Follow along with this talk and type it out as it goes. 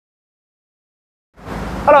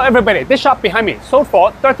Hello everybody, this shop behind me sold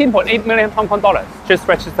for 13.8 million Hong Kong dollars, just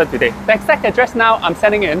registered today. The exact address now I'm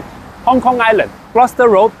selling in Hong Kong Island, Gloucester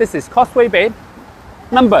Road. This is Causeway Bay,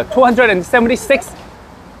 number 276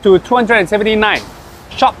 to 279.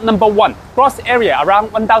 Shop number 1. Gross area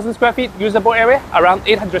around 1,000 square feet, usable area around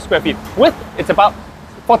 800 square feet. Width it's about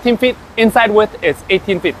 14 feet, inside width is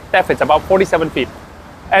 18 feet, depth it's about 47 feet.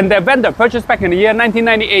 And the vendor purchased back in the year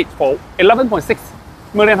 1998 for 11.6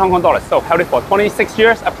 million Hong Kong dollars. So held it for 26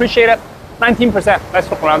 years, appreciated 19%. Let's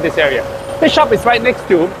look around this area. This shop is right next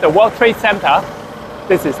to the World Trade Center.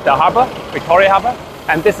 This is the harbor, Victoria Harbor,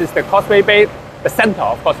 and this is the Causeway Bay, the center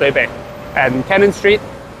of Causeway Bay, and Cannon Street.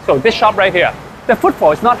 So this shop right here, the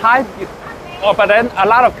footfall is not high, but then a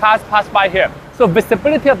lot of cars pass by here. So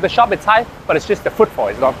visibility of the shop is high, but it's just the footfall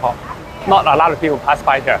is not hot. Not a lot of people pass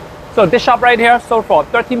by here. So this shop right here sold for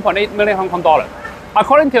 13.8 million Hong Kong dollars.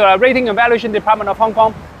 According to the Rating and Valuation Department of Hong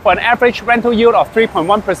Kong, for an average rental yield of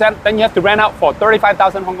 3.1%, then you have to rent out for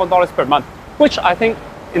 35,000 Hong Kong dollars per month, which I think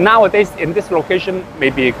nowadays in this location may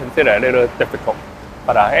be considered a little difficult.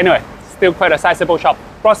 But anyway, still quite a sizable shop.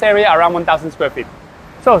 Gross area around 1,000 square feet.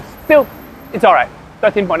 So still, it's all right.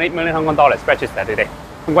 13.8 million Hong Kong dollars registered today.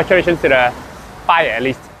 Congratulations to the buyer at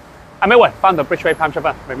least. I'm Edward, founder of Bridgeway Palm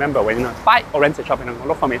Shopper. Remember, when you buy or rent a shop in Hong Kong,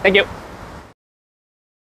 look for me. Thank you.